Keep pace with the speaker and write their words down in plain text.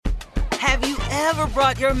Have you ever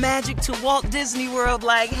brought your magic to Walt Disney World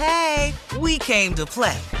like, hey, we came to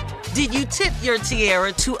play? Did you tip your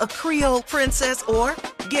tiara to a Creole princess or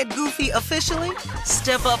get goofy officially?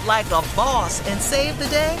 Step up like a boss and save the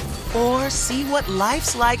day? Or see what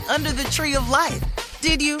life's like under the tree of life?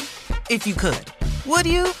 Did you? If you could. Would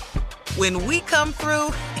you? When we come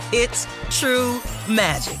through, it's true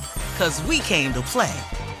magic. 'Cause we came to play.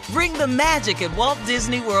 Bring the magic at Walt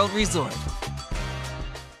Disney World Resort.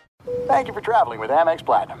 Thank you for traveling with Amex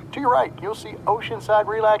Platinum. To your right, you'll see oceanside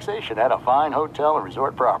relaxation at a fine hotel and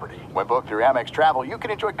resort property. When booked through Amex Travel, you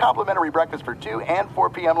can enjoy complimentary breakfast for 2 and 4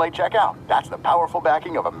 p.m. late checkout. That's the powerful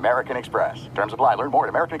backing of American Express. Terms apply. Learn more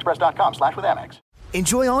at americanexpress.com/withAmex.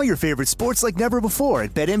 Enjoy all your favorite sports like never before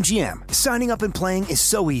at BetMGM. Signing up and playing is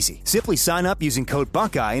so easy. Simply sign up using code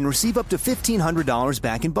Buckeye and receive up to $1,500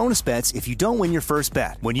 back in bonus bets if you don't win your first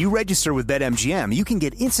bet. When you register with BetMGM, you can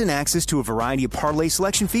get instant access to a variety of parlay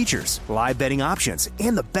selection features, live betting options,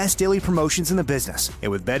 and the best daily promotions in the business.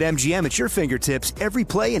 And with BetMGM at your fingertips, every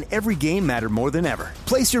play and every game matter more than ever.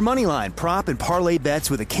 Place your moneyline, prop, and parlay bets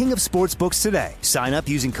with the king of sportsbooks today. Sign up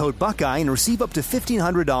using code Buckeye and receive up to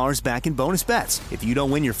 $1,500 back in bonus bets if you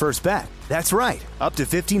don't win your first bet. That's right, up to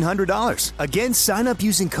 $1,500. Again, sign up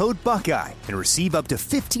using code Buckeye and receive up to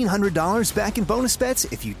 $1,500 back in bonus bets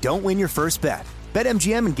if you don't win your first bet.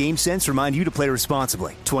 BetMGM and GameSense remind you to play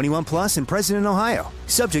responsibly. 21 plus and present in Ohio.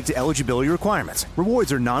 Subject to eligibility requirements.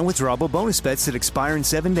 Rewards are non-withdrawable bonus bets that expire in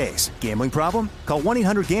 7 days. Gambling problem? Call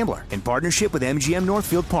 1-800-GAMBLER in partnership with MGM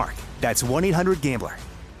Northfield Park. That's 1-800-GAMBLER.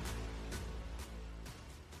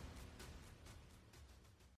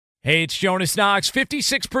 Hey, it's Jonas Knox.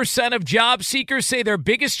 56% of job seekers say their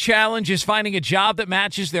biggest challenge is finding a job that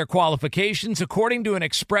matches their qualifications, according to an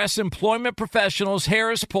Express Employment Professionals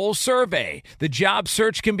Harris Poll survey. The job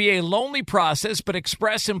search can be a lonely process, but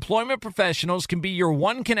Express Employment Professionals can be your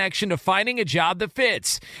one connection to finding a job that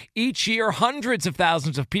fits. Each year, hundreds of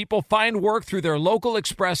thousands of people find work through their local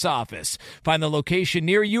Express office. Find the location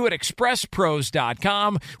near you at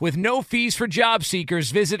expresspros.com. With no fees for job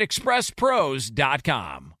seekers, visit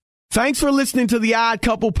expresspros.com. Thanks for listening to the Odd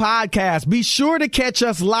Couple podcast. Be sure to catch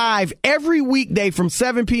us live every weekday from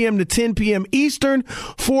 7 p.m. to 10 p.m. Eastern,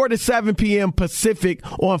 4 to 7 p.m. Pacific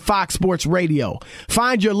on Fox Sports Radio.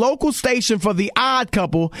 Find your local station for the Odd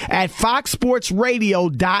Couple at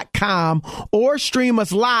foxsportsradio.com or stream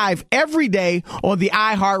us live every day on the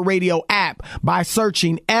iHeartRadio app by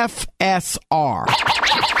searching FSR. Now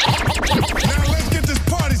let's get this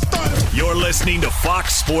party started. You're listening to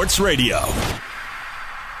Fox Sports Radio.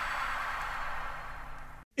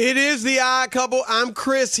 It is the Odd Couple. I'm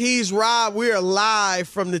Chris. He's Rob. We are live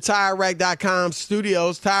from the TireRack.com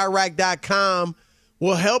studios. TireRack.com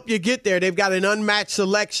will help you get there. They've got an unmatched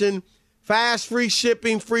selection, fast, free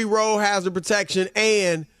shipping, free road hazard protection,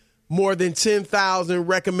 and more than 10,000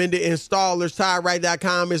 recommended installers.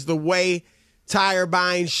 TireRack.com is the way tire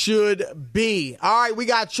buying should be. All right, we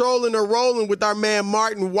got Trolling or Rolling with our man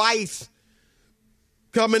Martin Weiss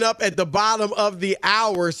coming up at the bottom of the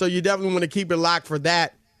hour, so you definitely want to keep it locked for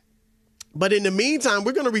that. But in the meantime,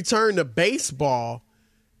 we're going to return to baseball.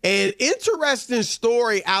 An interesting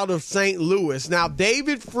story out of St. Louis. Now,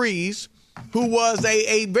 David Freese, who was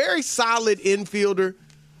a very solid infielder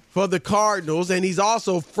for the Cardinals, and he's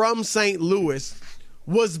also from St. Louis,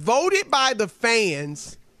 was voted by the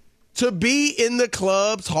fans to be in the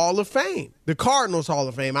club's Hall of Fame, the Cardinals Hall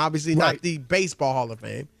of Fame, obviously not the Baseball Hall of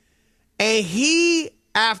Fame. And he,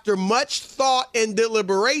 after much thought and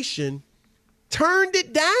deliberation, turned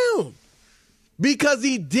it down, because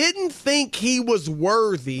he didn't think he was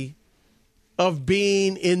worthy of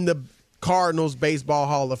being in the Cardinals Baseball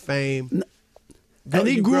Hall of Fame. And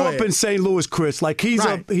he grew up in St. Louis, Chris. Like he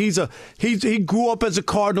grew up as a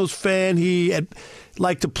Cardinals fan. He had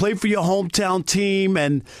liked to play for your hometown team,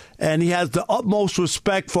 and he has the utmost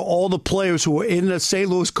respect for all the players who are in the St.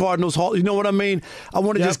 Louis Cardinals Hall. You know what I mean? I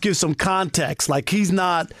want to just give some context. Like, he's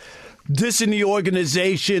not dissing the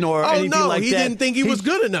organization or anything like that. He didn't think he was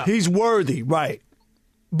good enough. He's worthy, right?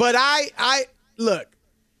 But I look,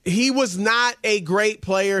 he was not a great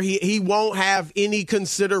player. He won't have any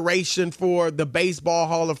consideration for the Baseball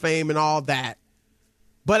Hall of Fame and all that.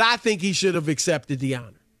 But I think he should have accepted the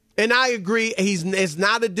honor. And I agree, it's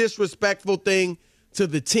not a disrespectful thing to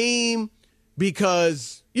the team,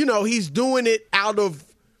 because, you know, he's doing it out of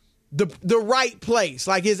the right place.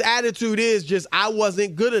 Like, his attitude is just, I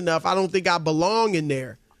wasn't good enough. I don't think I belong in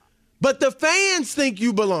there. But the fans think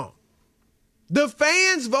you belong. The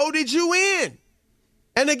fans voted you in.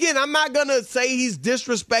 And again, I'm not going to say he's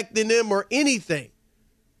disrespecting them or anything.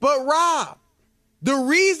 But Rob, the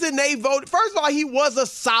reason they voted, first of all, he was a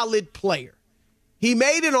solid player. He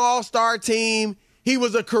made an all-star team. He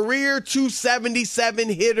was a career 277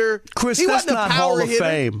 hitter. Chris, he that's wasn't not a power Hall of hitter.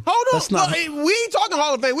 Fame. Hold on. That's not... we ain't talking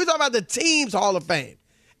Hall of Fame. We're talking about the team's Hall of Fame.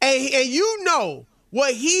 And you know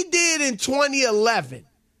what he did in 2011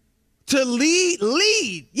 to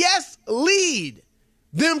lead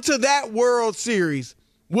them to that World Series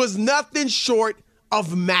was nothing short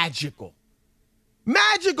of magical.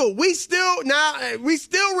 Magical. We still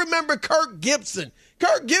remember Kirk Gibson.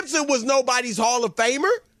 Kirk Gibson was nobody's Hall of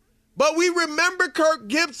Famer, but we remember Kirk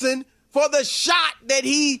Gibson for the shot that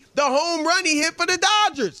the home run he hit for the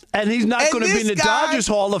Dodgers. And he's not going to be in the Dodgers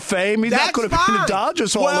Hall of Fame. He's not going to be in the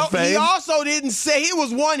Dodgers Hall of Fame. He also didn't say it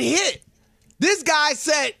was one hit. This guy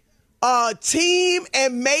set team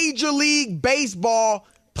and Major League Baseball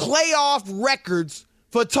playoff records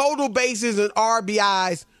for total bases and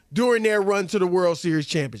RBIs during their run to the World Series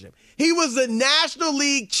championship. He was the National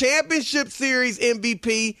League Championship Series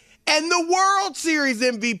MVP and the World Series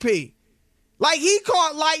MVP. Like, he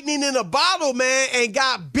caught lightning in a bottle, man, and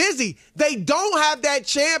got busy. They don't have that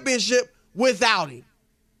championship without him.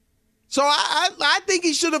 So I think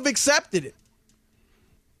he should have accepted it.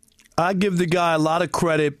 I give the guy a lot of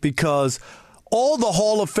credit because all the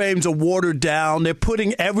Hall of Fames are watered down. They're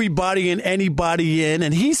putting everybody and anybody in.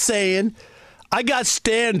 And he's saying, I got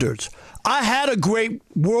standards. I had a great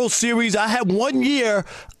World Series. I had 1 year.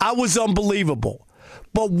 I was unbelievable.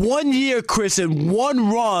 But 1 year, Chris, and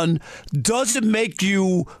one run doesn't make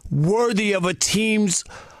you worthy of a team's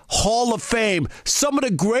Hall of Fame. Some of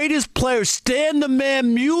the greatest players, Stan the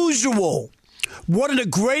Man Musial, one of the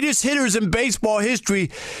greatest hitters in baseball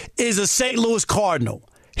history, is a St. Louis Cardinal.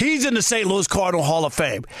 He's in the St. Louis Cardinal Hall of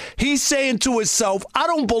Fame. He's saying to himself, I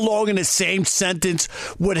don't belong in the same sentence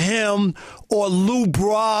with him or Lou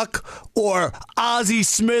Brock or Ozzie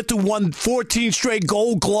Smith, who won 14 straight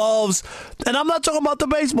Gold Gloves. And I'm not talking about the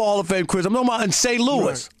Baseball Hall of Fame, Chris. I'm talking about in St.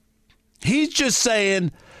 Louis. Right. He's just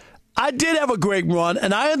saying, I did have a great run,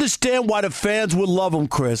 and I understand why the fans would love him,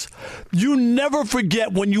 Chris. You never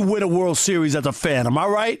forget when you win a World Series as a fan. Am I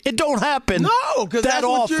right? It don't happen because that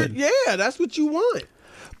often. That's what you want.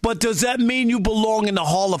 But does that mean you belong in the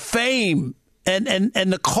Hall of Fame? And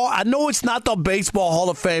the I know it's not the Baseball Hall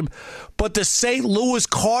of Fame, but the St. Louis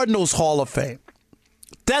Cardinals Hall of Fame.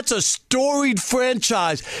 That's a storied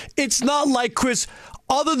franchise. It's not like, Chris,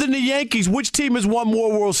 other than the Yankees, which team has won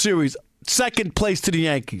more World Series? Second place to the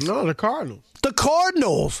Yankees. No, the Cardinals. The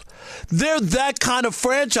Cardinals. They're that kind of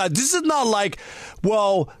franchise. This is not like,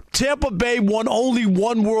 well, Tampa Bay won only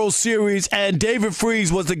one World Series and David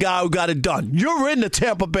Freese was the guy who got it done. You're in the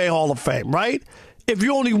Tampa Bay Hall of Fame, right? If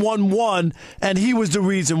you only won one and he was the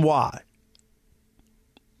reason why.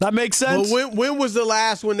 That makes sense? Well, when was the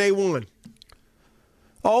last one they won?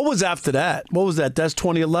 Oh, it was after that. What was that? That's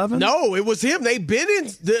 2011? No, it was him. They've been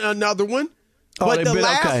in another one. But the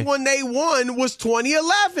last one they won was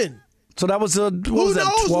 2011. So that was Who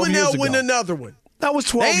knows when they'll win another one? That was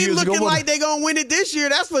 12 years ago. They ain't looking like they're going to win it this year.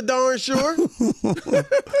 That's for darn sure.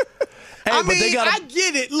 I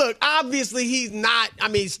get it. Look, obviously he's not,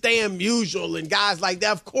 Stan Musial and guys like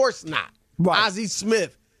that. Of course not. Right. Ozzie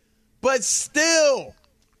Smith. But still,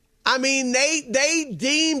 they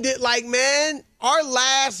deemed it like, man, our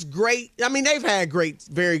last great, they've had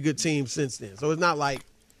very good teams since then. So it's not like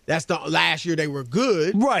that's the last year they were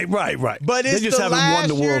good. Right. But it's they just haven't won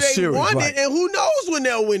the World Series. Won it, and who knows when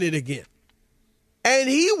they'll win it again. And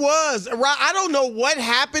he was, I don't know what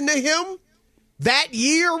happened to him that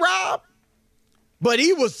year, Rob, but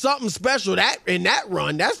he was something special in that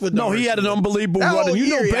run. That's what. No, he had an unbelievable run. And you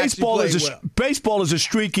know, baseball is a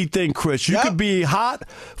streaky thing, Chris. You could be hot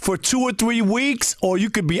for 2 or 3 weeks, or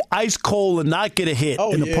you could be ice cold and not get a hit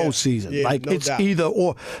in the postseason. Yeah, like no it's doubt. either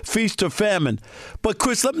or, feast or famine. But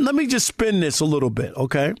Chris, let me just spin this a little bit,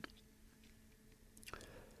 okay?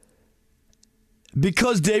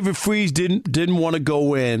 Because David Freese didn't want to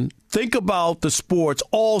go in, think about the sports,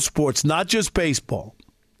 all sports, not just baseball.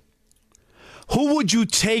 Who would you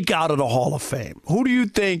take out of the Hall of Fame? Who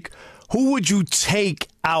would you take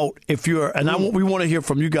out if you're, and we want to hear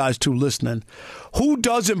from you guys too listening. Who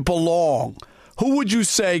doesn't belong? Who would you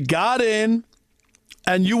say got in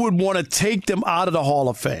and you would want to take them out of the Hall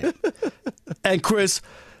of Fame? And Chris,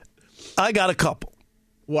 I got a couple.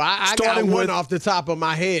 Well, I got one off the top of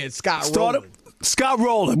my head, Scott Rowland. Scott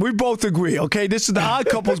Rowland, we both agree, okay? This is the odd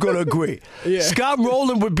couple's going to agree. Yeah. Scott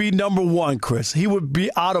Rowland would be number one, Chris. He would be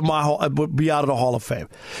out of the Hall of Fame.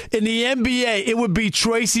 In the NBA, it would be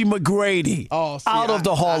Tracy McGrady out of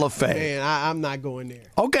the Hall of Fame. Man, I'm not going there.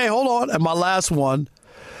 Okay, hold on. And my last one,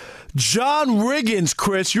 John Riggins,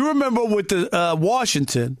 Chris. You remember with the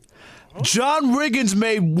Washington, John Riggins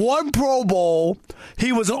made one Pro Bowl.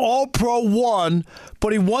 He was an All-Pro one,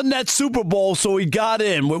 but he won that Super Bowl, so he got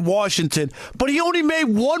in with Washington. But he only made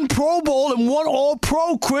one Pro Bowl and one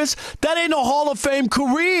All-Pro, Chris. That ain't a Hall of Fame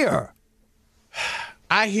career.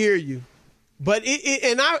 I hear you. But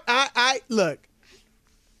I look,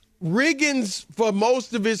 Riggins for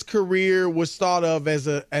most of his career was thought of as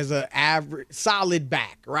a average solid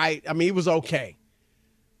back, right? I mean, he was okay.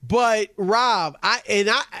 But Rob,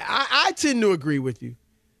 I tend to agree with you.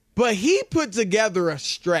 But he put together a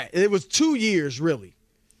stretch. It was 2 years really,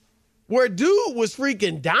 where dude was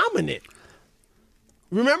freaking dominant.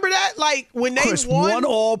 Remember that? Like when they Chris, won one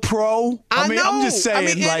All-Pro. I mean, know. I'm just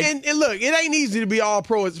saying. And look, it ain't easy to be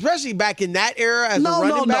All-Pro, especially back in that era as a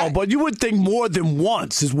running back. No. But you would think more than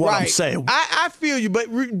once is what I'm saying. I feel you, but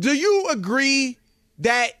do you agree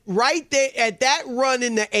that right there at that run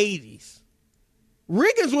in the 80s,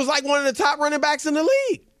 Riggins was like one of the top running backs in the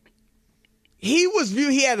league? He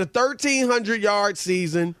had a 1,300-yard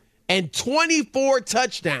season and 24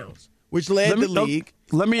 touchdowns, which led the league.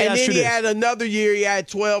 Let me ask you this. And then he had another year. He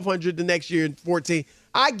had 1,200 the next year in 14.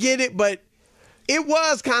 I get it, but it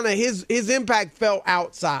was kind of his impact felt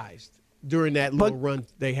outsized during that little run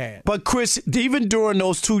they had. But, Chris, even during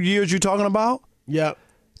those 2 years you're talking about? Yep.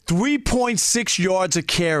 3.6 yards a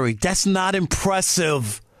carry. That's not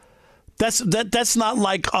impressive. That's not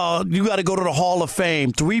like you got to go to the Hall of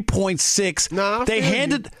Fame. 3.6. No, they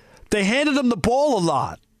handed him the ball a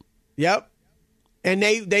lot. Yep. And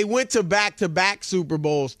they went to back-to-back Super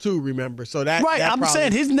Bowls too, remember? So that right, that I'm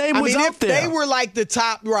saying his name was out there. They were like the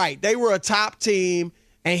top, right? They were a top team,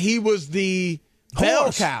 and he was the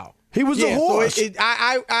bell cow. He was the horse. So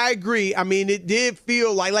I agree. I mean, it did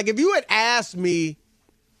feel like if you had asked me,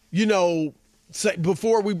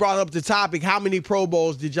 before we brought up the topic, how many Pro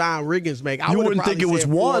Bowls did John Riggins make? I wouldn't think it was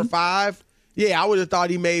 4 or 5. Yeah, I would have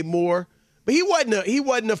thought he made more. But he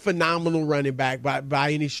wasn't a phenomenal running back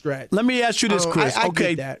by any stretch. Let me ask you this, Chris. I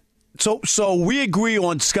okay, get that. So we agree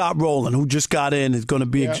on Scott Rowland, who just got in, is going to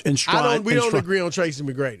be enshrined. We don't agree on Tracy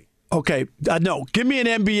McGrady. Okay, no. Give me an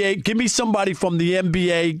NBA. Give me somebody from the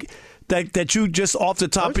NBA that you just off the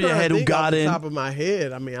top of your head who got in. Off the top of my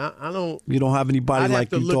head, I mean, I don't. You don't have anybody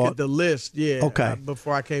like you thought. I'd have to look at the list. Yeah. Okay.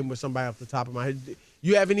 Before I came with somebody off the top of my head,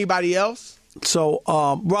 you have anybody else? So,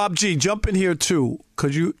 Rob G, jump in here too,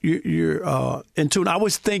 because you're in tune. I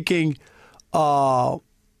was thinking, not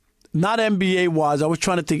NBA wise. I was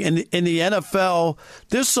trying to think in the NFL.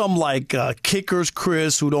 There's some like kickers,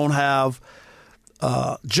 Chris, who don't have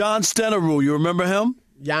John Stenerud. You remember him?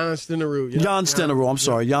 Jan Stenerud. Yep. Jan Stenerud. I'm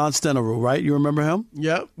sorry, Jan Stenerud. Right? You remember him?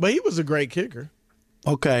 Yep. But he was a great kicker.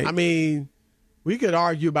 Okay. I mean, we could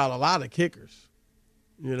argue about a lot of kickers.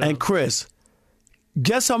 And Chris.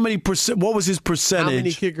 Guess how many percent? What was his percentage? How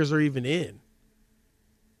many kickers are even in?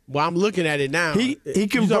 Well, I'm looking at it now. He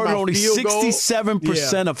converted only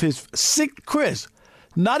 67% of his Chris.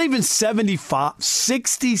 Not even 75.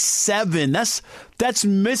 67. That's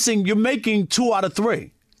missing. You're making 2 out of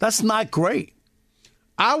 3. That's not great.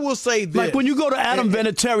 I will say this. Like when you go to Adam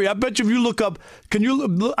Vinatieri, I bet you if you look up,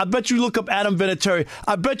 I bet you look up Adam Vinatieri.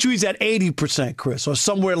 I bet you he's at 80%, Chris, or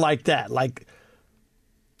somewhere like that. Like.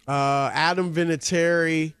 Adam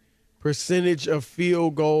Vinatieri, percentage of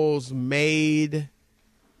field goals made,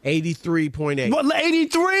 83.8. Well,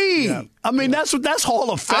 83. Yeah. I mean, that's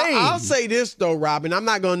Hall of Fame. I'll say this though, Robin. I'm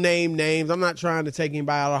not going to name names. I'm not trying to take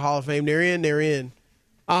anybody out of the Hall of Fame. They're in.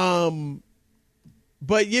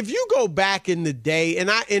 But if you go back in the day,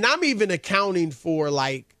 and I'm even accounting for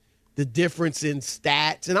like the difference in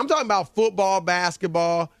stats, and I'm talking about football,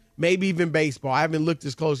 basketball, maybe even baseball. I haven't looked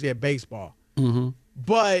as closely at baseball. Mm-hmm.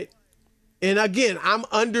 But, and again, I'm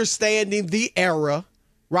understanding the era,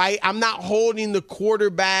 right? I'm not holding the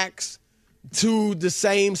quarterbacks to the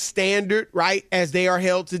same standard, right, as they are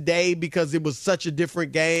held today because it was such a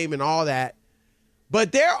different game and all that.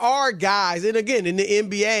 But there are guys, and again, in the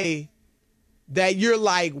NBA, that you're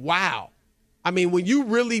like, wow. I mean, when you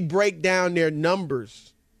really break down their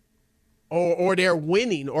numbers or their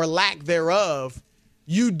winning or lack thereof,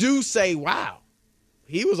 you do say, wow,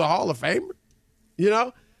 he was a Hall of Famer.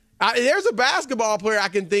 There's a basketball player I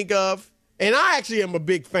can think of, and I actually am a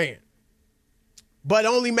big fan, but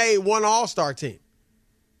only made one All-Star team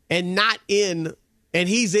and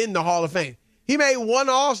he's in the Hall of Fame. He made one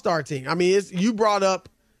All-Star team. I mean, you brought up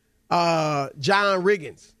John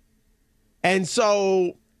Riggins. And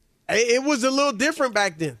so it was a little different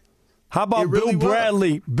back then. How about Bill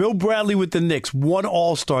Bradley? Bill Bradley with the Knicks, one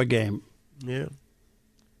All-Star game. Yeah.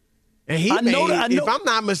 And he if I'm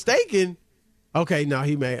not mistaken, okay, no,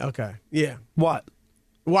 he made, okay, yeah. What?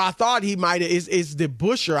 Well, I thought he might have, it's the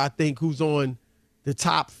Busher, I think, who's on the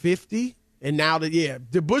top 50. And now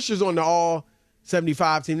the Bush is on the all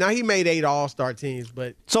 75 team. Now he made 8 all-star teams,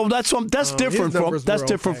 but so that's different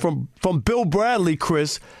from Bill Bradley,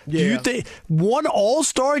 Chris. Yeah. Do you think one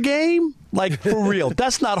all-star game, like for real?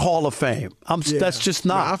 That's not Hall of Fame. That's just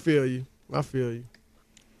not. No, I feel you.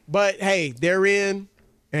 But hey, they're in,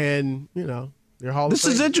 and they're Hall of Fame. This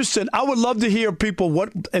is interesting. I would love to hear people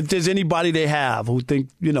if there's anybody they have who think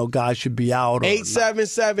guys should be out.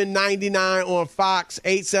 877-99 on Fox.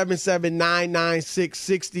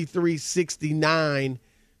 877-996-6369.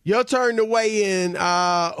 Your turn to weigh in.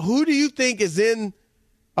 Who do you think is in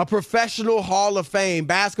a professional Hall of Fame,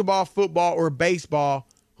 basketball, football, or baseball?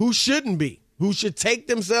 Who shouldn't be? Who should take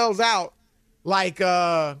themselves out like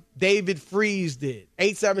David Freese did?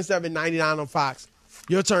 877-99 on Fox.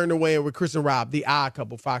 Your turn to weigh in with Chris and Rob, the Odd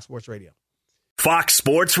Couple, Fox Sports Radio. Fox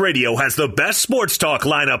Sports Radio has the best sports talk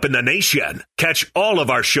lineup in the nation. Catch all of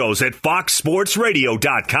our shows at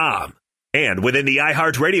foxsportsradio.com. And within the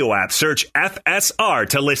iHeartRadio app, search FSR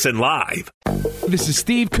to listen live. This is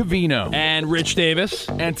Steve Covino and Rich Davis,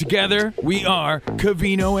 and together we are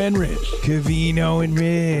Covino and Rich. Covino and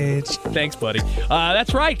Rich. Thanks, buddy.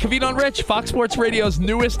 That's right, Covino and Rich, Fox Sports Radio's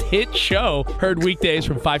newest hit show. Heard weekdays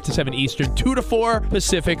from 5 to 7 Eastern, 2 to 4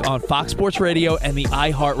 Pacific on Fox Sports Radio and the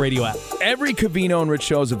iHeartRadio app. Every Covino and Rich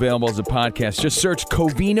show is available as a podcast. Just search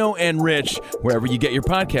Covino and Rich wherever you get your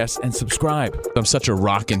podcasts and subscribe. I'm such a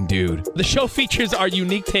rockin' dude. The show features our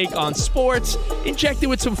unique take on sports, injected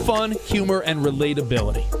with some fun, humor, and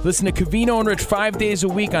relatability. Listen to Covino and Rich 5 days a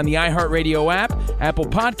week on the iHeartRadio app, Apple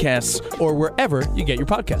Podcasts, or wherever you get your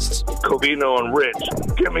podcasts. Covino and Rich,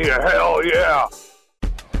 give me a hell yeah.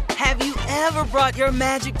 Have you ever brought your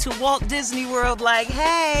magic to Walt Disney World like,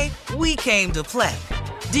 hey, we came to play?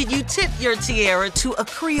 Did you tip your tiara to a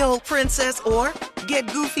Creole princess or get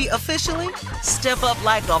goofy officially? Step up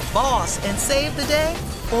like a boss and save the day?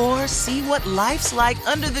 Or see what life's like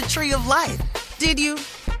under the tree of life? Did you?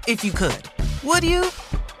 If you could. Would you?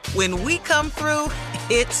 When we come through,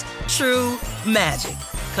 it's true magic.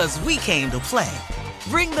 'Cause we came to play.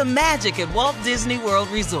 Bring the magic at Walt Disney World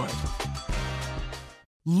Resort.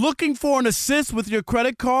 Looking for an assist with your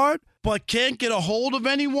credit card, but can't get a hold of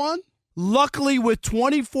anyone? Luckily, with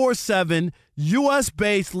 24/7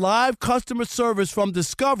 U.S.-based live customer service from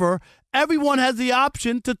Discover, everyone has the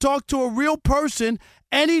option to talk to a real person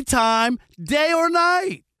anytime, day or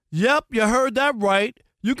night. Yep, you heard that right.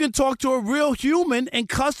 You can talk to a real human in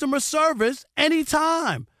customer service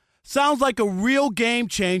anytime. Sounds like a real game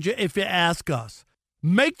changer if you ask us.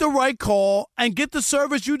 Make the right call and get the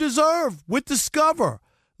service you deserve with Discover.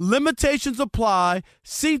 Limitations apply.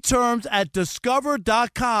 See terms at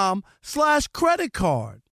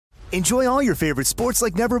discover.com/creditcard. Enjoy all your favorite sports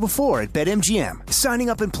like never before at BetMGM. Signing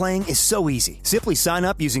up and playing is so easy. Simply sign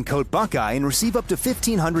up using code Buckeye and receive up to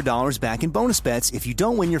 $1,500 back in bonus bets if you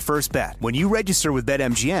don't win your first bet. When you register with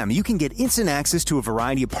BetMGM, you can get instant access to a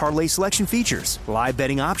variety of parlay selection features, live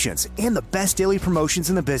betting options, and the best daily promotions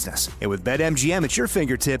in the business. And with BetMGM at your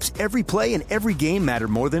fingertips, every play and every game matter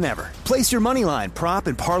more than ever. Place your moneyline, prop,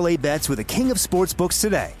 and parlay bets with the king of sportsbooks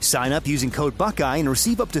today. Sign up using code Buckeye and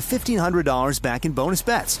receive up to $1,500 back in bonus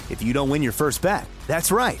bets if you don't win your first bet.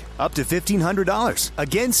 That's right, up to $1,500.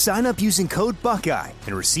 Again, sign up using code Buckeye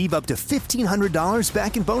and receive up to $1,500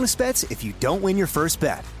 back in bonus bets if you don't win your first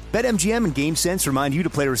bet. BetMGM and GameSense remind you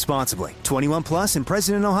to play responsibly. 21 plus and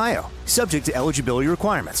present in Ohio. Subject to eligibility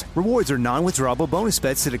requirements. Rewards are non-withdrawable bonus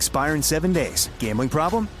bets that expire in 7 days. Gambling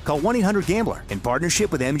problem? Call 1-800-GAMBLER in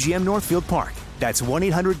partnership with MGM Northfield Park. That's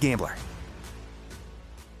 1-800-GAMBLER.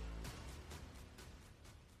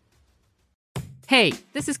 Hey,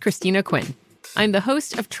 this is Christina Quinn. I'm the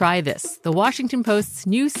host of Try This, the Washington Post's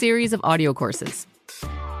new series of audio courses.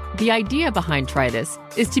 The idea behind Try This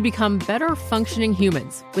is to become better functioning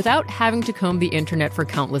humans without having to comb the internet for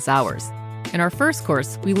countless hours. In our first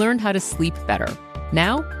course, we learned how to sleep better.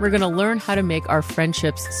 Now, we're going to learn how to make our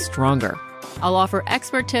friendships stronger. I'll offer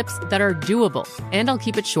expert tips that are doable, and I'll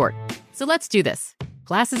keep it short. So let's do this.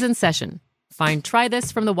 Class is in session. Find Try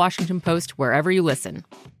This from the Washington Post wherever you listen.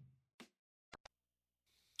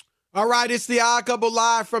 All right, it's the Odd Couple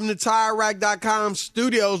live from the TireRack.com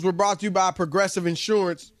studios. We're brought to you by Progressive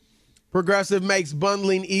Insurance. Progressive makes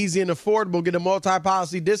bundling easy and affordable. Get a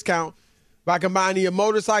multi-policy discount by combining your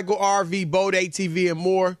motorcycle, RV, boat, ATV, and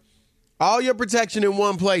more. All your protection in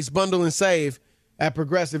one place. Bundle and save at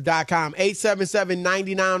Progressive.com.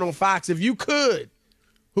 877-99 on Fox. If you could,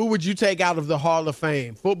 who would you take out of the Hall of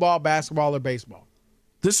Fame? Football, basketball, or baseball?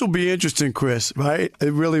 This will be interesting, Chris, right?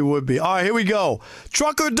 It really would be. All right, here we go.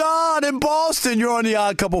 Trucker Don in Boston. You're on the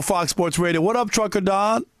Odd Couple Fox Sports Radio. What up, Trucker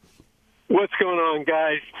Don? What's going on,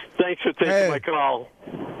 guys? Thanks for taking my call.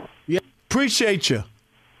 Yeah, appreciate you.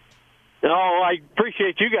 Oh, I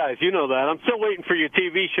appreciate you guys. You know that. I'm still waiting for your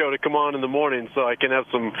TV show to come on in the morning so I can have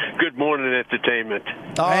some good morning entertainment.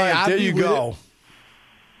 All right, there you go.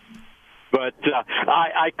 But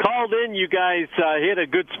I called in. You guys hit a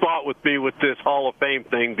good spot with me with this Hall of Fame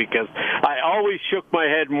thing because I always shook my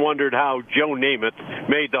head and wondered how Joe Namath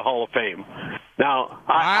made the Hall of Fame. Now,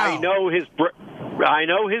 I know his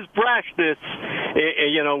brashness,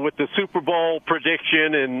 with the Super Bowl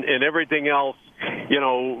prediction and everything else,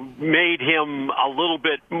 made him a little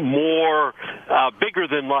bit more bigger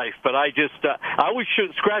than life. But I always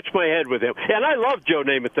should scratch my head with him. And I love Joe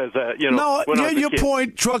Namath as your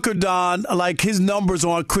point, Trucker Don, like his numbers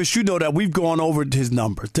on Chris, you know that we've gone over his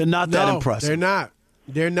numbers. They're not that impressive.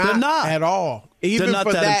 They're not at all. Even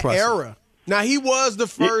for that era. Now, he was the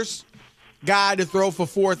first guy to throw for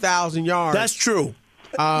 4,000 yards. That's true.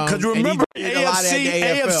 Because remember,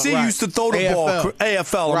 AFC used to throw the ball.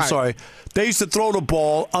 AFL, I'm sorry. They used to throw the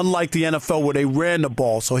ball, unlike the NFL where they ran the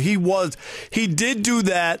ball. So he did do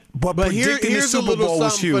that, but predicting the Super Bowl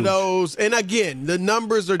was huge. For those, and again, the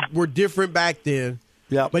numbers were different back then.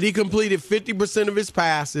 Yeah. But he completed 50% of his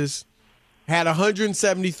passes, had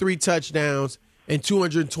 173 touchdowns, and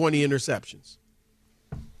 220 interceptions.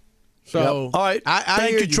 So, all right.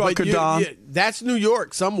 Thank you, Trucker Don. That's New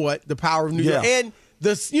York, somewhat, the power of New York. And,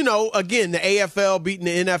 again, the AFL beating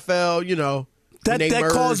the NFL, That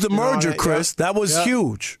caused the merger, Chris. That was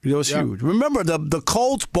huge. It was huge. Remember, the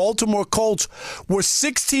Colts, Baltimore Colts, were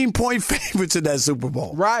 16-point favorites in that Super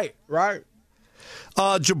Bowl. Right.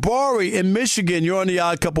 Jabari in Michigan, you're on the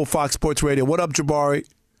Odd Couple Fox Sports Radio. What up, Jabari?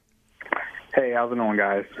 Hey, how's it going,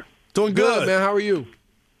 guys? Doing good, man. How are you?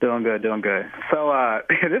 Doing good. So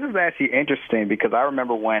this is actually interesting because I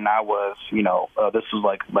remember when I was, this was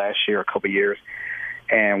like last year, a couple of years,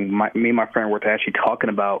 and me and my friend were actually talking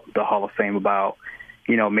about the Hall of Fame, about,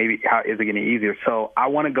 maybe how is it getting easier. So I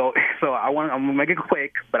want to go. I'm gonna make it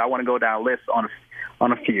quick, but I want to go down a list on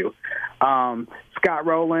a few. Scott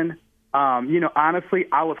Rowland. Honestly,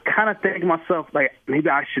 I was kind of thinking to myself, like, maybe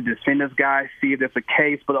I should defend this guy, see if there's a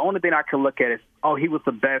case. But the only thing I could look at is, he was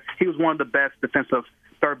the best. He was one of the best defensive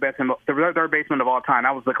third baseman of all time.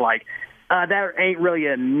 I was looking like, that ain't really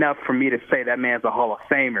enough for me to say that man's a Hall of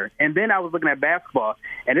Famer. And then I was looking at basketball,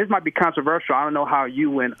 and this might be controversial. I don't know how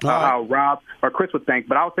you and how Rob or Chris would think,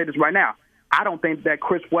 but I'll say this right now. I don't think that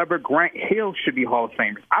Chris Webber, Grant Hill should be Hall of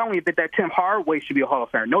Famers. I don't even think that Tim Hardaway should be a Hall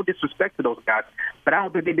of Famer. No disrespect to those guys, but I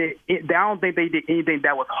don't think they did anything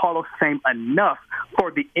that was Hall of Fame enough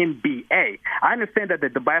for the NBA. I understand that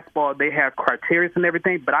the basketball, they have criteria and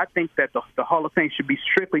everything, but I think that the Hall of Fame should be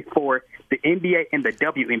strictly for the NBA and the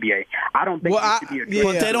WNBA. I don't think it should be a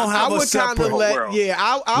but they don't have a separate world.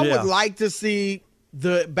 I would like to see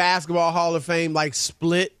the Basketball Hall of Fame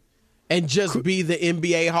split and just be the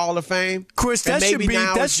NBA Hall of Fame. Chris, that should be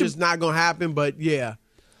it's just not going to happen, but yeah.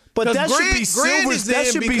 But that should be Silver's. That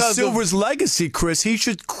should be Silver's legacy, Chris. He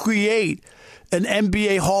should create an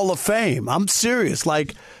NBA Hall of Fame. I'm serious.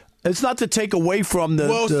 It's not to take away from the.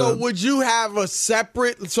 Well, so would you have a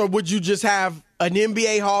separate? So would you just have an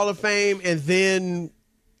NBA Hall of Fame and then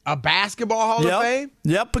a basketball Hall of Fame?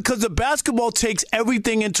 Yep, because the basketball takes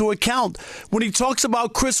everything into account. When he talks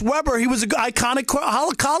about Chris Webber, he was an iconic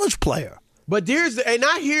college player. But and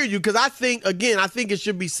I hear you, because I think it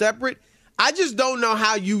should be separate. I just don't know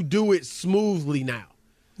how you do it smoothly now.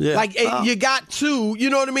 Yeah. You got two, you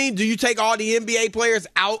know what I mean? Do you take all the NBA players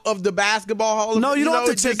out of the basketball Hall of Fame? No, you don't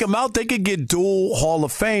have to take them out. They could get dual Hall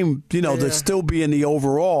of Fame, to still be in the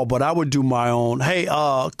overall, but I would do my own. Hey,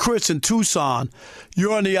 Chris in Tucson,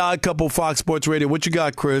 you're on the Odd Couple Fox Sports Radio. What you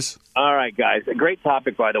got, Chris? All right, guys. A great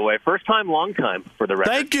topic, by the way. First time, long time, for the record.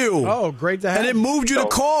 Thank you. Oh, great to have you. And it moved you to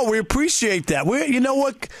call. We appreciate that. You know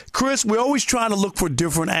what, Chris? We're always trying to look for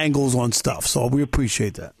different angles on stuff, so we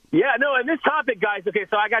appreciate that. Yeah, no, and this topic, guys, okay,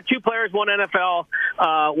 so I got two players, one NFL,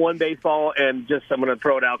 one baseball, and I'm going to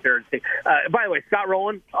throw it out there and see. By the way, Scott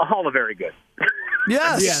Rowland, Hall of Very Good.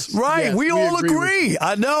 Yes, right. Yes, we all agree.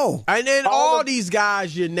 I know. And then all these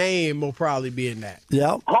guys you name will probably be in that.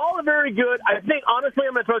 Yeah. Hall of Very Good. I think, honestly,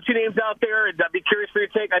 I'm going to throw two names out there, and I'd be curious for your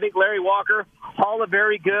take. I think Larry Walker, Hall of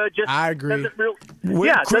Very Good. I agree.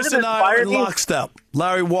 Chris and I are in lockstep.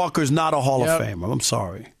 Larry Walker's not a Hall of Famer. I'm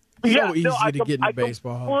sorry. So easy to get in the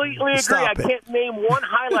baseball Hall. I completely agree. I can't name one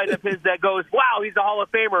highlight of his that goes, wow, he's a Hall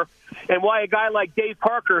of Famer. And why a guy like Dave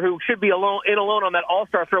Parker, who should be alone on that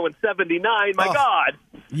All-Star throw in 79, my God.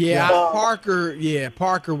 Yeah,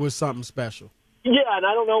 Parker was something special. Yeah, and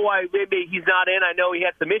I don't know why maybe he's not in. I know he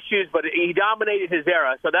had some issues, but he dominated his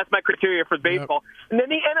era, so that's my criteria for baseball. Yep. And then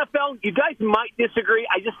the NFL, you guys might disagree.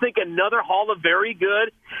 I just think another Hall of Very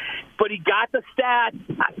good, but he got the stats.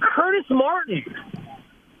 Curtis Martin.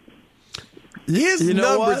 His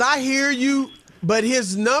numbers, I hear you, but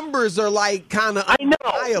his numbers are like kind of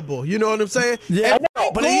undeniable. You know what I'm saying? Yeah,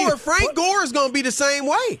 Frank Gore is going to be the same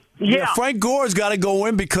way. Yeah, Frank Gore's got to go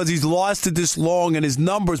in because he's lasted this long and his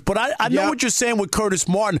numbers. But I know what you're saying with Curtis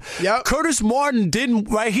Martin. Yep. Curtis Martin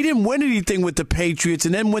didn't win anything with the Patriots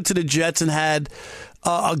and then went to the Jets and had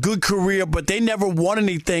a good career, but they never won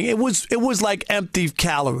anything. It was like empty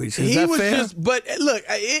calories. Is that fair? But look,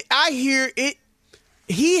 I hear it.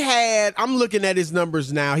 I'm looking at his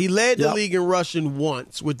numbers now. He led the league in rushing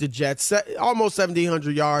once with the Jets, almost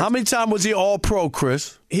 1,700 yards. How many times was he All-Pro,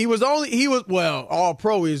 Chris?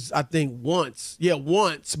 All-Pro is, I think, once. Yeah,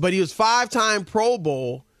 once. But he was 5-time Pro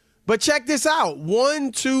Bowl. But check this out.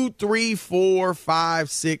 1, 2, 3, 4, 5,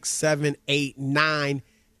 6, 7, 8, 9,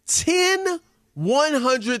 10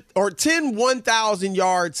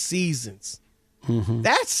 1,000-yard seasons. Mm-hmm.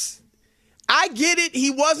 I get it.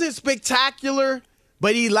 He wasn't spectacular,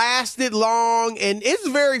 but he lasted long, and it's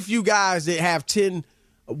very few guys that have 10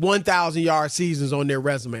 1,000-yard seasons on their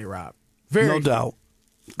resume, Rob. No doubt.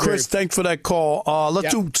 Chris, thanks for that call.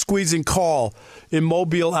 Let's do squeezing Carl in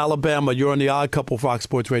Mobile, Alabama. You're on the Odd Couple, Fox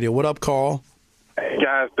Sports Radio. What up, Carl? Hey,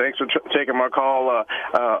 guys, thanks for taking my call. I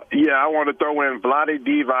want to throw in Vlade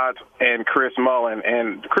Divac and Chris Mullin.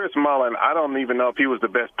 And Chris Mullin, I don't even know if he was the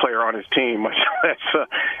best player on his team, much less,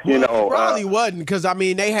 He probably wasn't because,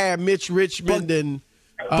 they had Mitch Richmond and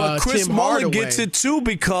But Chris Tim Mullin Hardaway gets it, too,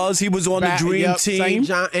 because he was on the Dream Team. St.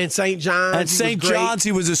 John's. And St. John's,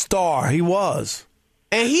 he was a star. He was.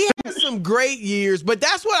 And he had some great years, but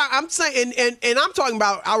that's what I'm saying. And I'm talking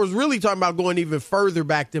about, I was really talking about going even further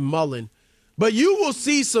back than Mullin. But you will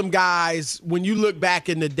see some guys, when you look back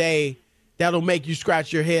in the day, that'll make you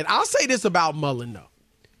scratch your head. I'll say this about Mullin, though.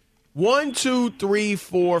 1, 2, 3,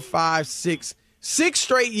 4, 5, 6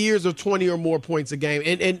 straight years of 20 or more points a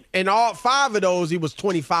game. And all 5 of those, he was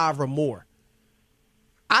 25 or more.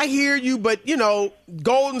 I hear you, but,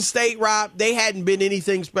 Golden State, Rob, they hadn't been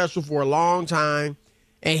anything special for a long time.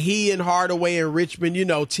 And he and Hardaway and Richmond,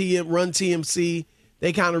 Run TMC,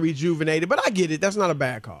 they kind of rejuvenated. But I get it. That's not a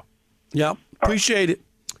bad call. Yep. Appreciate it.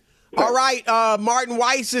 All right. Martin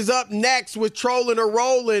Weiss is up next with Trolling or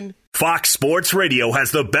Rolling. Fox Sports Radio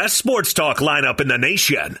has the best sports talk lineup in the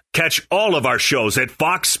nation. Catch all of our shows at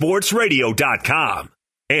foxsportsradio.com.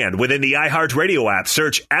 And within the iHeartRadio app,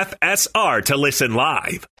 search FSR to listen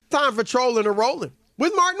live. Time for Trolling or Rolling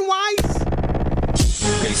with Martin Weiss.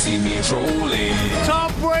 They see me trolling.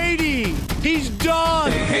 Tom Brady, he's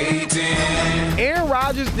done. They hating. Aaron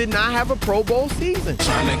Rodgers did not have a Pro Bowl season.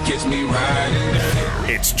 Trying to catch me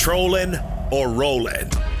riding. It's Trolling or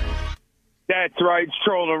Rolling. That's right. It's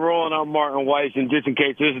Trolling or Rolling. I'm Martin Weiss, and just in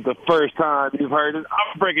case this is the first time you've heard it,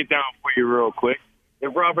 I'll break it down for you real quick.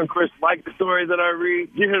 If Rob and Chris like the story that I read,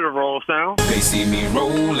 you hear the roll sound. They see me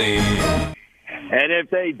rolling. And if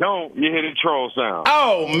they don't, you hear the troll sound.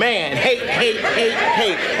 Oh, man. Hey.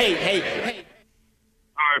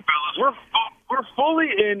 All right, fellas, we're fully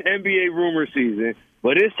in NBA rumor season,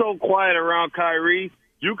 but it's so quiet around Kyrie,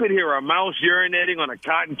 you could hear a mouse urinating on a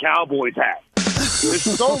cotton Cowboys hat.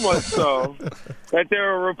 It's so much so that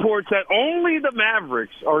there are reports that only the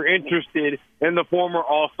Mavericks are interested in the former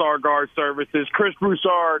All-Star guard services. Chris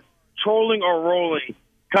Broussard, trolling or rolling.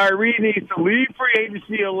 Kyrie needs to leave free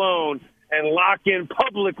agency alone and lock in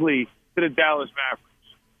publicly to the Dallas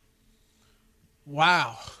Mavericks.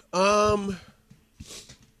 Wow.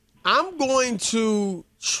 I'm going to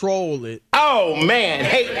troll it. Oh, man.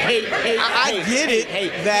 Hey. I get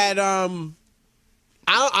it that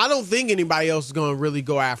I don't think anybody else is going to really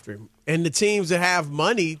go after him. And the teams that have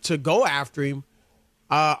money to go after him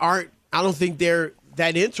I don't think they're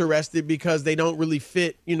that interested because they don't really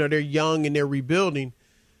fit. They're young and they're rebuilding.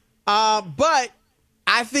 But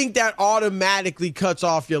I think that automatically cuts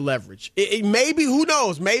off your leverage. Maybe, who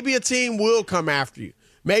knows? Maybe a team will come after you.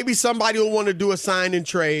 Maybe somebody will want to do a sign and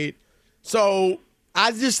trade. So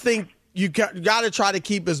I just think you got to try to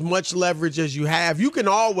keep as much leverage as you have. You can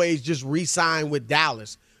always just re-sign with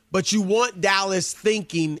Dallas, but you want Dallas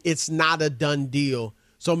thinking it's not a done deal.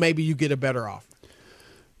 So maybe you get a better offer.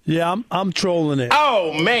 Yeah, I'm trolling it.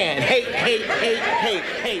 Oh, man.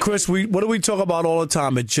 Hey. Chris, what do we talk about all the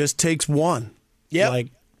time? It just takes one. Yeah.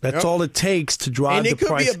 That's all it takes to drive the price. And it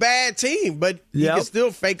could be a bad team, but he can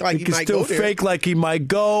still fake like he might go there. He can still fake like he might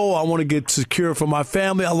go. I want to get secure for my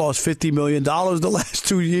family. I lost $50 million the last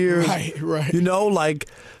 2 years. Right.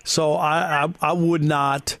 So I would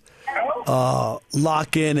not.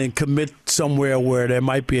 lock in and commit somewhere where there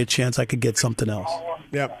might be a chance I could get something else.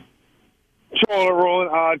 Yep. Trolling, rolling,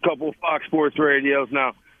 odd couple, Fox Sports Radios.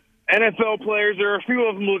 Now, NFL players, there are a few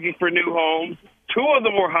of them looking for new homes. Two of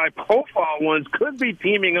the more high-profile ones could be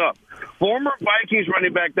teaming up. Former Vikings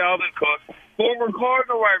running back Dalvin Cook, former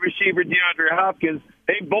Cardinal wide receiver DeAndre Hopkins,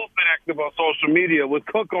 they've both been active on social media, with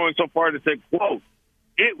Cook going so far to say, quote,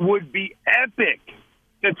 "It would be epic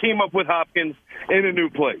to team up with Hopkins in a new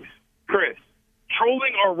place." Chris,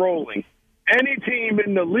 trolling or rolling, any team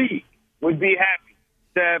in the league would be happy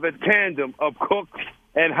to have a tandem of Cook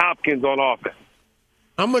and Hopkins on offense.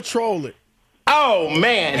 I'm going to troll it. Oh,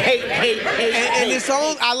 man. Hey. And it's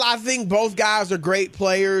on. I think both guys are great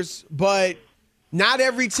players, but not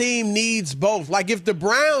every team needs both. Like if the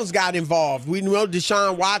Browns got involved, we know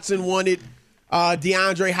Deshaun Watson wanted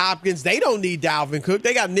DeAndre Hopkins. They don't need Dalvin Cook.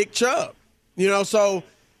 They got Nick Chubb. So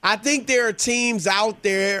I think there are teams out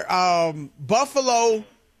there. Buffalo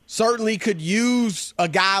certainly could use a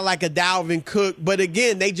guy like a Dalvin Cook, but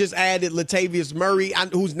again, they just added Latavius Murray,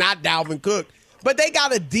 who's not Dalvin Cook, but they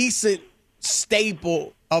got a decent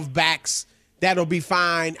staple of backs that'll be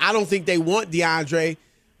fine. I don't think they want DeAndre,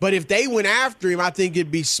 but if they went after him, I think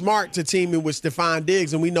it'd be smart to team him with Stephon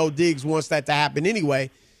Diggs, and we know Diggs wants that to happen anyway.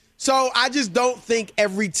 So I just don't think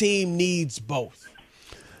every team needs both.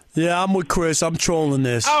 Yeah, I'm with Chris. I'm trolling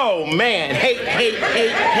this. Oh, man. Hey.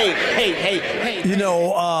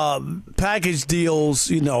 Package deals,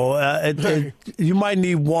 you might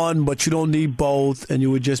need one, but you don't need both, and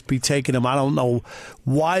you would just be taking them. I don't know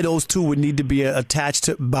why those two would need to be attached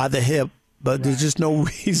by the hip, but there's just no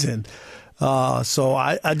reason. So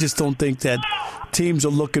I just don't think that teams are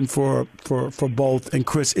looking for both. And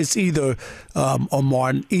Chris, it's either or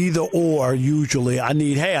Martin, either or. Usually, I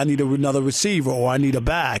need another receiver or I need a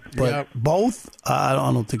back, but both, I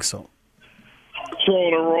don't think so.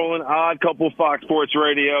 Trolling and rolling, odd couple, Fox Sports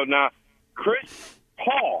Radio. Now, Chris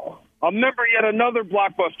Paul, a member yet another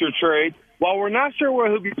blockbuster trade. While we're not sure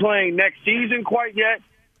where he'll be playing next season quite yet,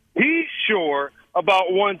 he's sure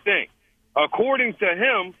about one thing. According to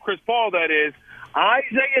him, Chris Paul, that is,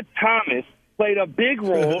 Isaiah Thomas played a big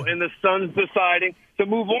role in the Suns deciding to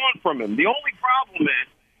move on from him. The only problem is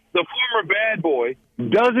the former bad boy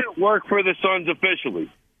doesn't work for the Suns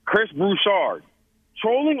officially. Chris Broussard,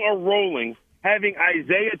 trolling or rolling, having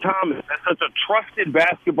Isaiah Thomas as such a trusted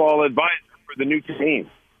basketball advisor for the new team.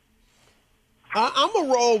 I'm going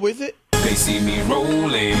to roll with it. They see me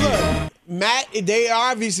rolling. Look, Matt, they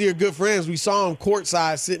obviously are good friends. We saw them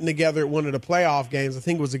courtside sitting together at one of the playoff games. I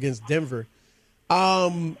think it was against Denver.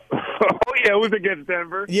 Oh, yeah, it was against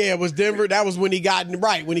Denver. Yeah, it was Denver. That was when he got in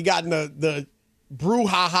the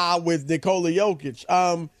brouhaha with Nikola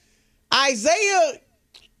Jokic. Isaiah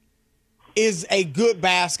is a good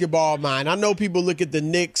basketball mind. I know people look at the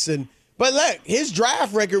Knicks, but look, his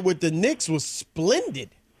draft record with the Knicks was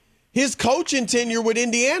splendid. His coaching tenure with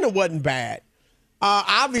Indiana wasn't bad.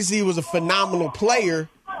 Obviously, he was a phenomenal player.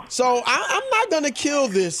 So I'm not going to kill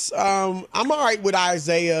this. I'm all right with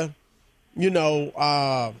Isaiah,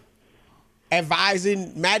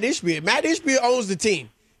 advising Matt Ishbia. Matt Ishbia owns the team.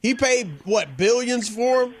 He paid, billions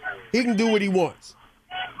for him? He can do what he wants.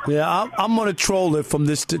 Yeah, I'm going to troll it from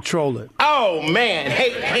this to troll it. Oh, man.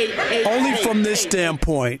 Hey. Only from this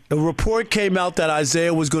standpoint. The report came out that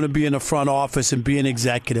Isaiah was going to be in the front office and be an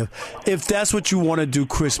executive. If that's what you want to do,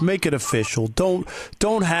 Chris, make it official. Don't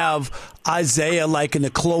have Isaiah like in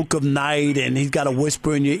the cloak of night and he's got to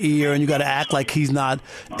whisper in your ear and you got to act like he's not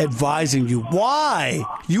advising you. Why?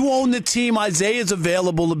 You own the team. Isaiah's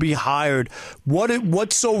available to be hired.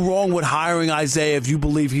 What's so wrong with hiring Isaiah if you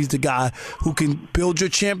believe he's the guy who can build your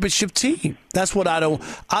championship team? That's what I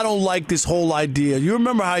don't like this whole idea. You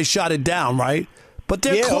remember how he shot it down, right? But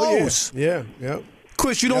they're close. Yeah.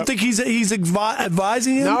 Chris, you don't think he's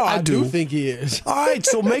advising him? No, I do think he is. All right,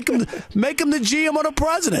 so make him the GM or the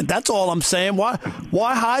president. That's all I'm saying. Why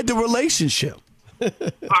hide the relationship?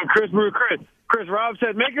 Chris Rob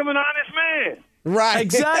said, make him an honest man. Right.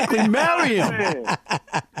 Exactly. Marry him.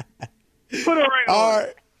 Put a ring on.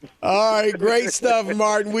 All right, great stuff,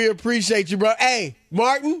 Martin. We appreciate you, bro. Hey,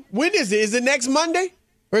 Martin, when is it? Is it next Monday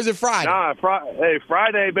or is it Friday? Nah,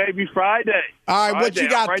 Friday, baby, Friday. All right, Friday. but you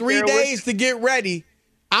got 3 days to get ready.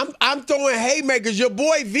 I'm throwing haymakers. Your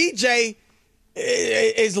boy VJ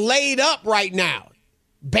is laid up right now.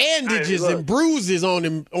 Bandages and bruises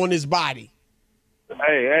on his body.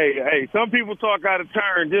 Hey, some people talk out of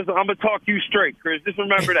turn. I'm going to talk you straight, Chris. Just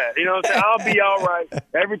remember that. You know what I'm saying? I'll be all right.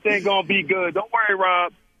 Everything going to be good. Don't worry,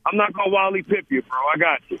 Rob. I'm not going to Wally Pip you, bro. I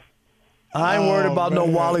got you. I ain't worried about no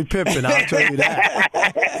Wally Pippin, I'll tell you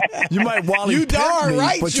that. You might Wally Pip me,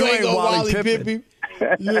 right, but you ain't Wally Pippin.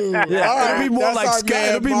 Yeah, it'll be more like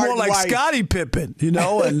it'll be more like White. Scottie Pippen, you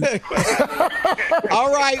know. And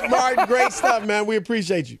all right, Martin, great stuff, man. We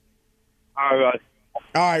appreciate you. All right.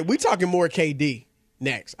 All right, we talking more KD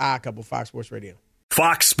next. Couple Fox Sports Radio.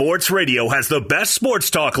 Fox Sports Radio has the best sports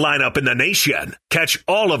talk lineup in the nation. Catch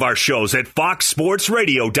all of our shows at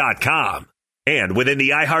foxsportsradio.com. And within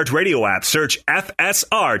the iHeartRadio app, search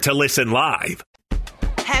FSR to listen live.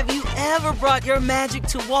 Have you ever brought your magic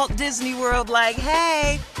to Walt Disney World like,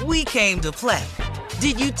 hey, we came to play?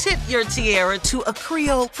 Did you tip your tiara to a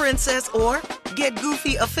Creole princess or get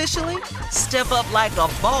goofy officially? Step up like a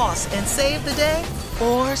boss and save the day?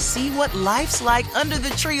 Or see what life's like under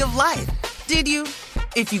the tree of life? Did you?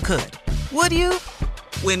 If you could. Would you?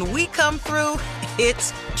 When we come through,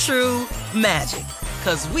 it's true magic.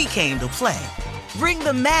 'Cause we came to play. Bring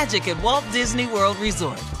the magic at Walt Disney World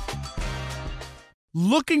Resort.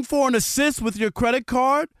 looking for an assist with your credit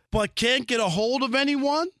card but can't get a hold of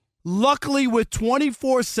anyone? Luckily, with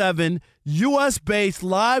 24/7 U.S.-based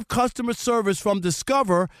live customer service from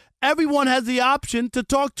Discover, everyone has the option to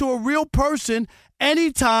talk to a real person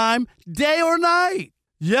anytime, day or night.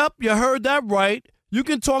 Yep, you heard that right. You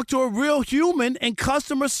can talk to a real human in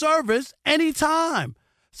customer service anytime.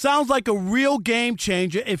 Sounds like a real game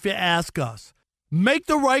changer if you ask us. Make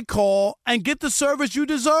the right call and get the service you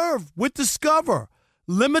deserve with Discover.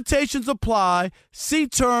 Limitations apply. See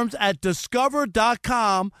terms at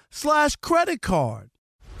discover.com/credit card.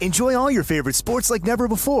 Enjoy all your favorite sports like never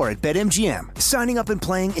before at BetMGM. Signing up and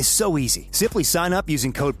playing is so easy. Simply sign up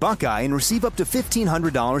using code Buckeye and receive up to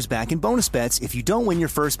 $1,500 back in bonus bets if you don't win your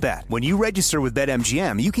first bet. When you register with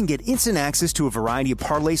BetMGM, you can get instant access to a variety of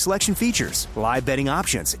parlay selection features, live betting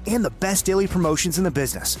options, and the best daily promotions in the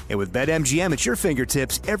business. And with BetMGM at your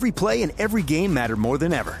fingertips, every play and every game matter more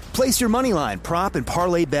than ever. Place your moneyline, prop, and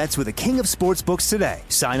parlay bets with the king of sportsbooks today.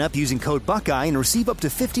 Sign up using code Buckeye and receive up to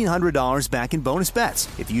 $1,500 back in bonus bets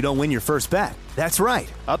if you don't win your first bet. That's right,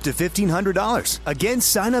 up to $1,500. Again,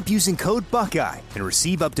 sign up using code Buckeye and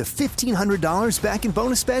receive up to $1,500 back in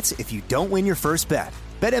bonus bets if you don't win your first bet.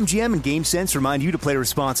 BetMGM and GameSense remind you to play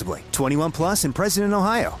responsibly. 21 plus and present in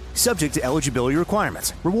Ohio. Subject to eligibility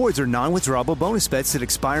requirements. Rewards are non-withdrawable bonus bets that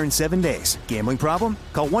expire in 7 days. Gambling problem?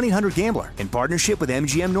 Call 1-800-GAMBLER in partnership with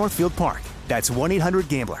MGM Northfield Park. That's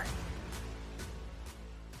 1-800-GAMBLER.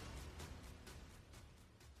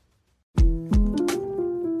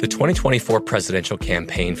 The 2024 presidential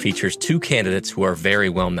campaign features two candidates who are very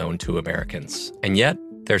well known to Americans. And yet,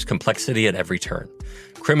 there's complexity at every turn.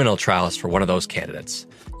 Criminal trials for one of those candidates.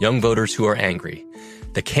 Young voters who are angry.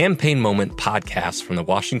 The Campaign Moment podcast from the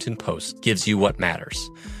Washington Post gives you what matters.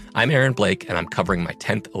 I'm Aaron Blake, and I'm covering my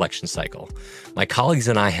 10th election cycle. My colleagues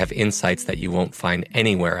and I have insights that you won't find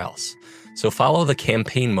anywhere else. So follow The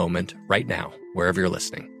Campaign Moment right now, wherever you're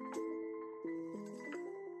listening.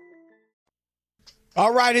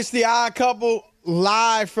 All right, it's the Odd Couple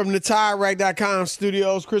live from the TireRack.com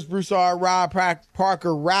studios. Chris Broussard, Rob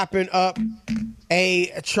Parker wrapping up a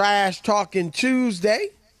Trash Talking Tuesday.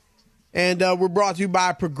 And we're brought to you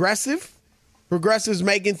by Progressive. Progressive's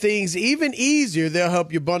making things even easier. They'll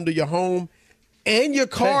help you bundle your home and your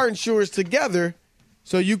car insurance together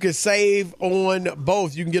so you can save on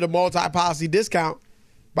both. You can get a multi-policy discount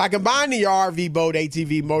by combining your RV, boat,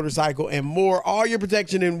 ATV, motorcycle, and more. All your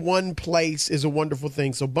protection in one place is a wonderful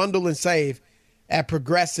thing. So bundle and save at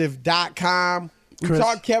Progressive.com. We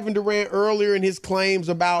talked Kevin Durant earlier in his claims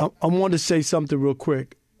about... I want to say something real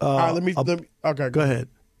quick. All right, let me okay, go ahead.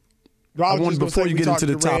 I want before you get into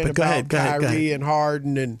the topic. Go ahead. Kyrie and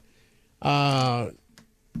Harden and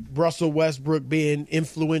Russell Westbrook being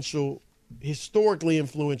historically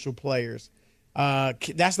influential players.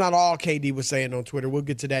 That's not all KD was saying on Twitter. We'll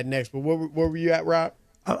get to that next. But where were you at, Rob?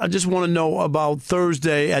 I just want to know about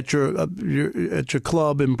Thursday at your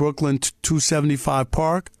club in Brooklyn, 275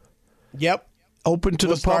 Park. Yep. Open to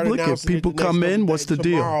the public. If people come in, what's the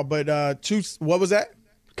deal? But what was that?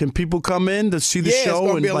 Can people come in to see the show?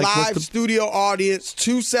 It's going to be a like, live studio audience,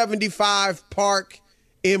 275 Park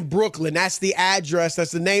in Brooklyn. That's the address.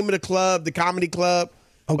 That's the name of the club, the comedy club.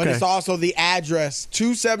 Okay. But it's also the address,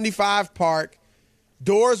 275 Park.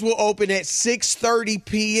 Doors will open at 6:30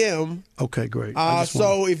 p.m. Okay, great.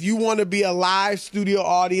 So if you want to be a live studio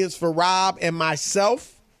audience for Rob and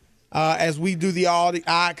myself, as we do the Odd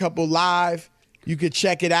Couple live, you could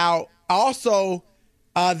check it out. Also,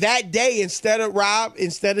 that day, instead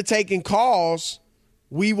of taking calls,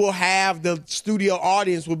 we will have the studio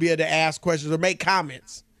audience will be able to ask questions or make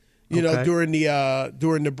comments, during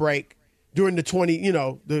the break. During the 20,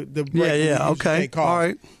 the break. Yeah, okay. All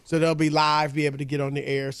right. So they'll be live, be able to get on the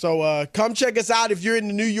air. So come check us out if you're in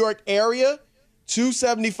the New York area,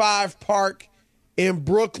 275 Park in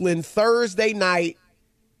Brooklyn Thursday night,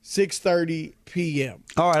 6:30 p.m.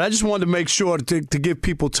 All right, I just wanted to make sure to give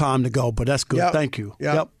people time to go, but that's good. Yep. Thank you.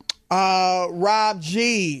 Yep. Rob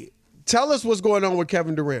G., tell us what's going on with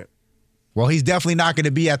Kevin Durant. Well, he's definitely not going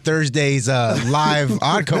to be at Thursday's live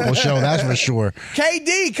Odd Couple show, that's for sure.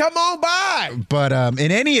 KD, come on by. But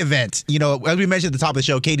in any event, as we mentioned at the top of the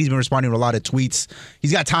show, KD's been responding to a lot of tweets.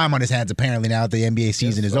 He's got time on his hands, apparently, now that the NBA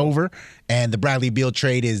season is over. And the Bradley Beal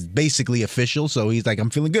trade is basically official. So he's like, I'm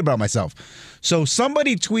feeling good about myself. So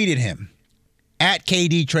somebody tweeted him, at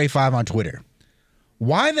KD Trey5 on Twitter.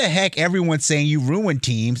 Why the heck everyone's saying you ruined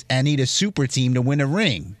teams and need a super team to win a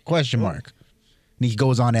ring? ? And he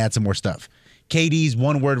goes on to add some more stuff. KD's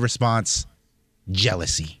one-word response,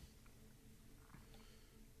 jealousy.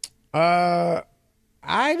 I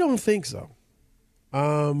don't think so.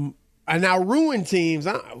 And now ruin teams.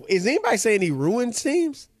 Is anybody saying he ruins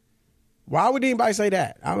teams? Why would anybody say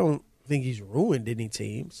that? I don't think he's ruined any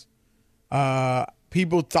teams.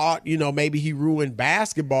 People thought, maybe he ruined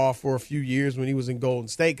basketball for a few years when he was in Golden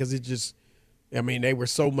State because they were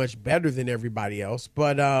so much better than everybody else.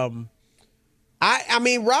 But Rob,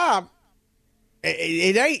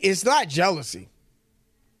 it's not jealousy.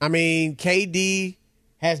 KD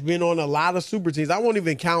has been on a lot of super teams. I won't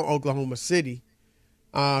even count Oklahoma City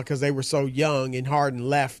because they were so young and Harden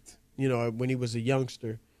left, when he was a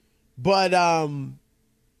youngster. But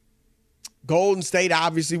Golden State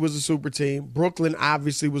obviously was a super team. Brooklyn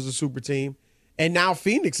obviously was a super team. And now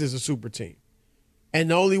Phoenix is a super team. And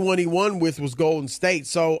the only one he won with was Golden State.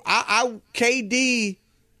 So KD,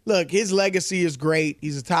 look, his legacy is great.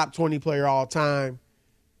 He's a top 20 player all time.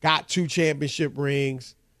 Got 2 championship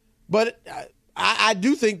rings. But I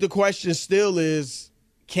do think the question still is,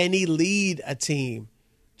 can he lead a team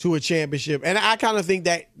to a championship? And I kind of think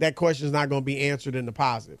that question is not going to be answered in the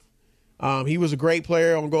positive. He was a great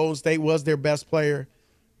player on Golden State, was their best player,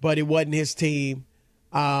 but it wasn't his team.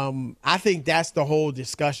 I think that's the whole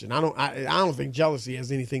discussion. I don't think jealousy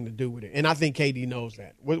has anything to do with it, and I think KD knows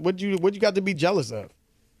that. What you got to be jealous of?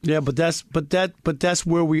 Yeah, but that's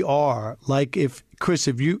where we are. Like, if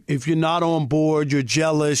you're not on board, you're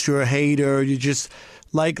jealous, you're a hater, you just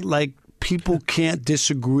like people can't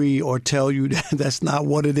disagree or tell you that that's not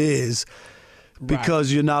what it is.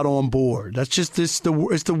 Because you're not on board. That's just it's the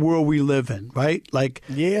world we live in, right? Like,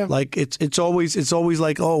 yeah. Like it's always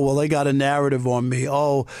like, oh, well, they got a narrative on me.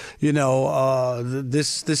 Oh,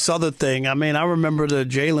 this other thing. I remember the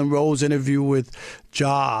Jalen Rose interview with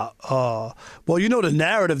Ja. Well, the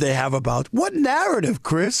narrative they have about what narrative,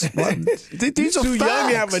 Chris? These are too facts. young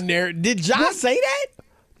to have a narrative. Did Ja say that?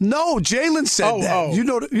 No, Jalen said that. Oh.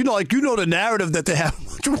 The narrative that they have.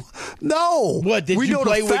 No. What, did you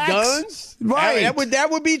play with guns? Right. That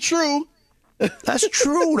would be true. That's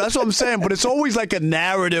true. That's what I'm saying. But it's always like a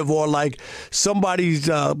narrative, or like somebody's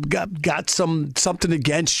got something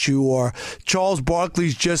against you, or Charles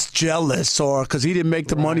Barkley's just jealous, or because he didn't make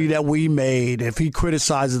the money that we made, if he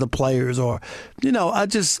criticizes the players, or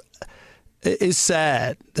it's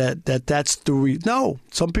sad that's the reason. No,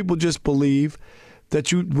 some people just believe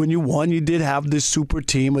that when you won, you did have this super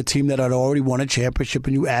team, a team that had already won a championship,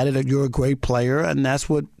 and you added you're a great player, and that's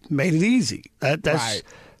what made it easy.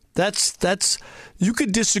 That's you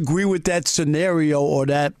could disagree with that scenario or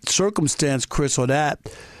that circumstance, Chris, or that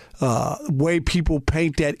way people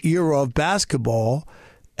paint that era of basketball,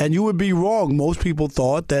 and you would be wrong. Most people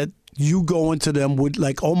thought that you going to them would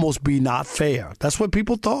almost be not fair. That's what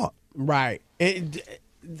people thought. Right.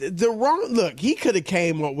 Look, he could have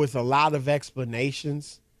came up with a lot of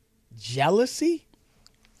explanations. Jealousy?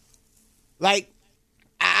 I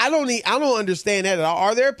don't understand that at all.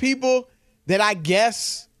 Are there people that I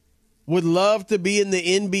guess would love to be in the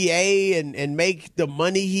NBA and make the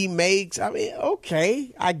money he makes?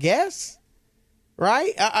 Okay, I guess.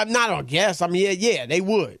 Right? I'm not on guess. Yeah, they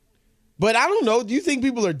would. But I don't know. Do you think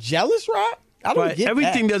people are jealous, Rob? I don't get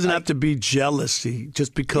everything that. doesn't have to be jealousy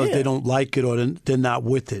just because they don't like it or they're not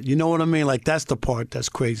with it. You know what I mean? That's the part that's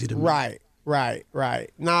crazy to me. Right.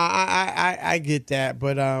 Nah, I get that.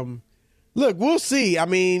 But look, we'll see.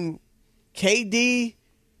 KD,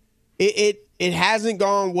 it hasn't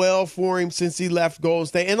gone well for him since he left Golden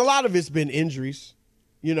State, and a lot of it's been injuries.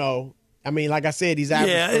 Like I said, he's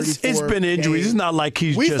averaged 34 it's been injuries. games. It's not like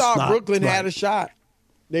he's we just thought not, Brooklyn had a shot.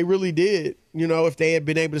 They really did. If they had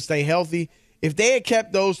been able to stay healthy. If they had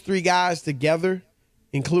kept those 3 guys together,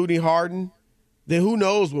 including Harden, then who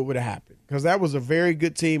knows what would have happened. Because that was a very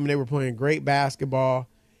good team, and they were playing great basketball.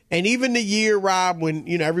 And even the year, Rob, when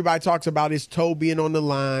everybody talks about his toe being on the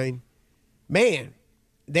line, man,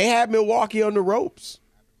 they had Milwaukee on the ropes,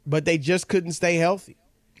 but they just couldn't stay healthy.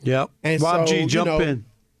 Yep. And Rob so, G, jump in.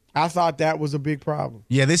 I thought that was a big problem.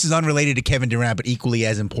 Yeah, this is unrelated to Kevin Durant, but equally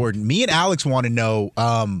as important. Me and Alex want to know,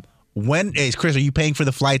 Chris, are you paying for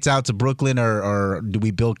the flights out to Brooklyn, or do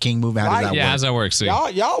we build King move? How does that work? Yeah, how's that work, see?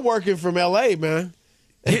 Y'all working from L.A., man.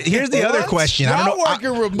 Here's the other question. Y'all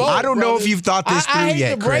working remote. I don't know if you've thought this through yet, yet,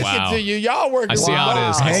 to break Chris. it to you. Y'all working I see remote. how it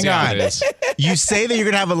is. Hang on. You say that you're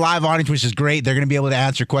going to have a live audience, which is great. They're going to be able to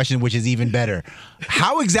answer questions, which is even better.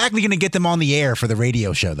 How exactly going to get them on the air for the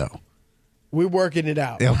radio show, though? We're working it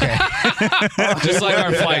out. Okay. Just like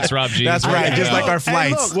our flights, Rob G. That's right. Just like our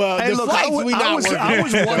flights. The flights we not working. I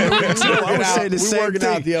was wondering too. I was saying the same We're working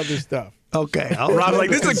thing. out the other stuff. Okay. Rob's like,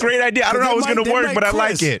 this is a great idea. I don't know how it's going to work, but I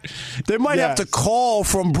like it. They might have to call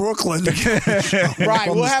from Brooklyn. Right.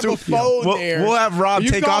 We'll have a phone there. We'll have Rob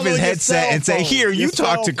You take call off his on your headset cell and say, phone. here, you Your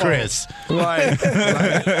talk to cell phone. Chris. Right.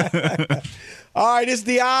 All right, it's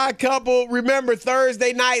the Odd Couple. Remember,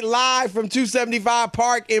 Thursday night live from 275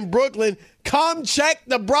 Park in Brooklyn. Come check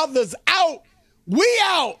the brothers out. We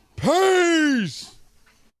out. Peace.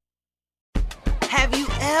 Have you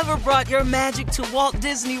ever brought your magic to Walt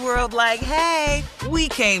Disney World like, hey, we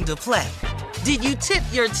came to play? Did you tip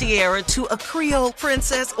your tiara to a Creole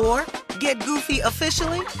princess or get goofy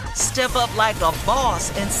officially? Step up like a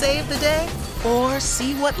boss and save the day? Or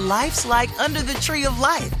see what life's like under the tree of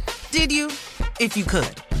life? Did you? If you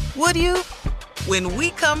could. Would you? When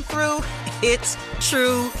we come through, it's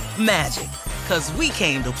true magic. 'Cause we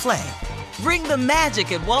came to play. Bring the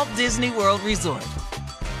magic at Walt Disney World Resort.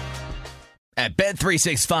 At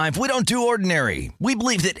Bet365, we don't do ordinary. We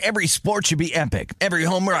believe that every sport should be epic. Every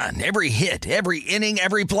home run, every hit, every inning,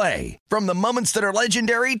 every play. From the moments that are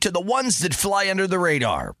legendary to the ones that fly under the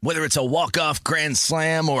radar. Whether it's a walk-off grand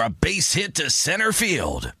slam or a base hit to center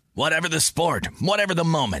field. Whatever the sport, whatever the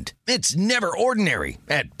moment. It's never ordinary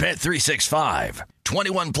at Bet365.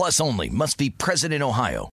 21 plus only. Must be present in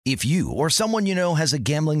Ohio. If you or someone you know has a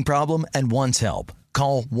gambling problem and wants help,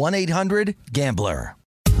 call 1-800-GAMBLER.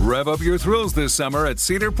 Rev up your thrills this summer at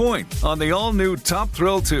Cedar Point on the all-new Top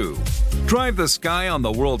Thrill 2. Drive the sky on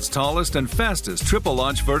the world's tallest and fastest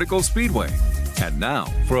triple-launch vertical speedway. And now,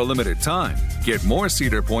 for a limited time, get more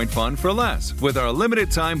Cedar Point fun for less with our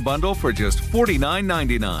limited-time bundle for just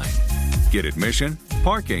 $49.99. Get admission,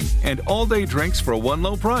 parking, and all-day drinks for one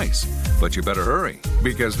low price. But you better hurry,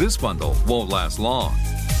 because this bundle won't last long.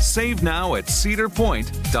 Save now at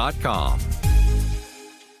cedarpoint.com.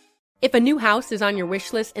 If a new house is on your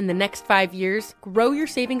wish list in the next 5 years, grow your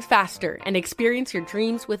savings faster and experience your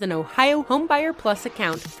dreams with an Ohio Homebuyer Plus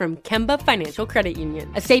account from Kemba Financial Credit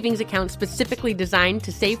Union. A savings account specifically designed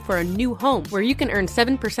to save for a new home where you can earn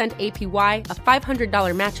 7% APY, a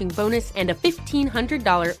 $500 matching bonus, and a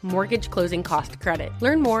 $1,500 mortgage closing cost credit.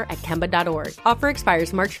 Learn more at Kemba.org. Offer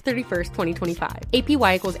expires March 31st, 2025.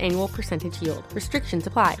 APY equals annual percentage yield. Restrictions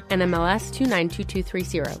apply. NMLS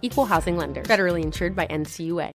 292230. Equal housing lender. Federally insured by NCUA.